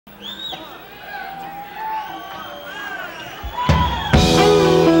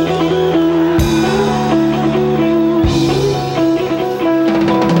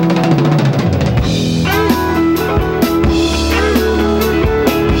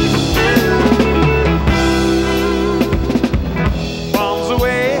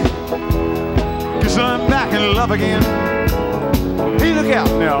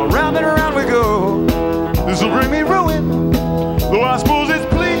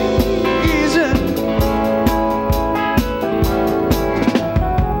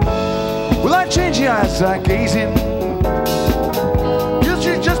Passaic gazing.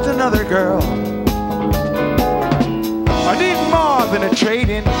 She's just another girl. I need more than a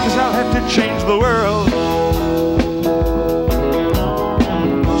trade-in, 'cause I'll have to change the world.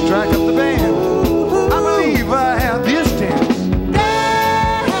 Strike up the band. I believe I have this dance.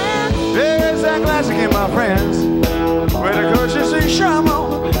 There's that classic in my friends. Where the coach is in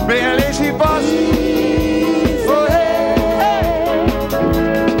Shamo, being lazy boss. Oh, hey, hey.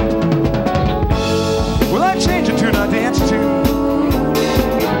 Well, I change a tune I dance to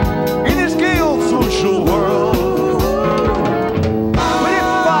in this gay old social world. But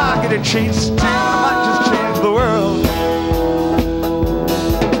if I get a chance to, I might just change the world.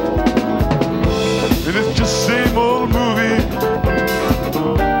 And it's just the same old movie,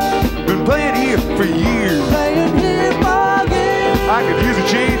 been playing here for years. I could use a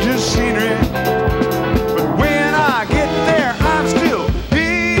change of scenery, but when I get there, I'm still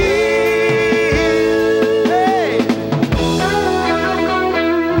here. Hey.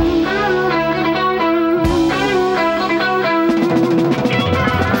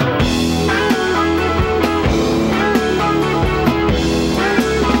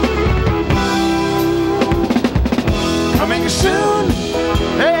 Coming soon,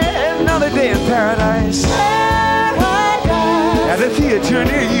 another day in paradise. At a theater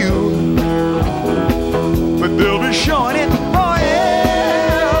near you, but they'll be showing it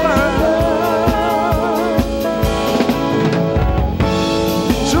forever.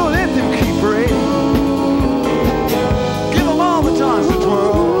 So let them keep praying, give them all the times to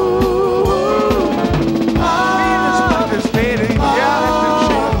twirl. I mean, this life is fading, yeah, I have to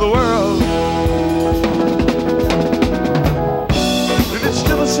change the world. And it's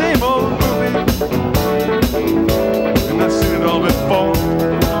still the same old movie, and I've seen it all before.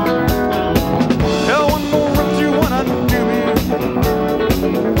 Hell, one more run through one undo me,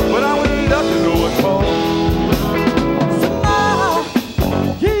 but I would love to know what for. Some more,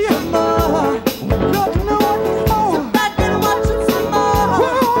 yeah, more. Love to know what for. Sit back and watch it some more.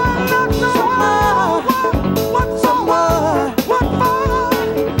 Whoa, love to know what some more. What for?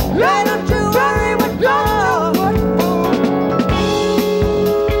 Hey, don't you worry what for. What for?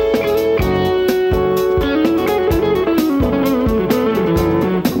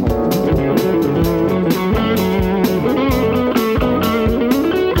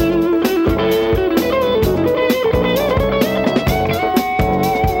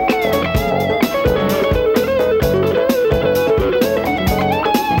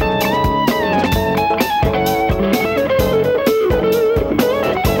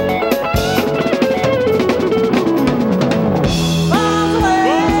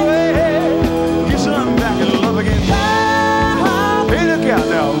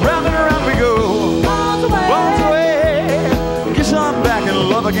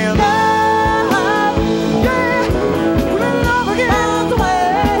 Again.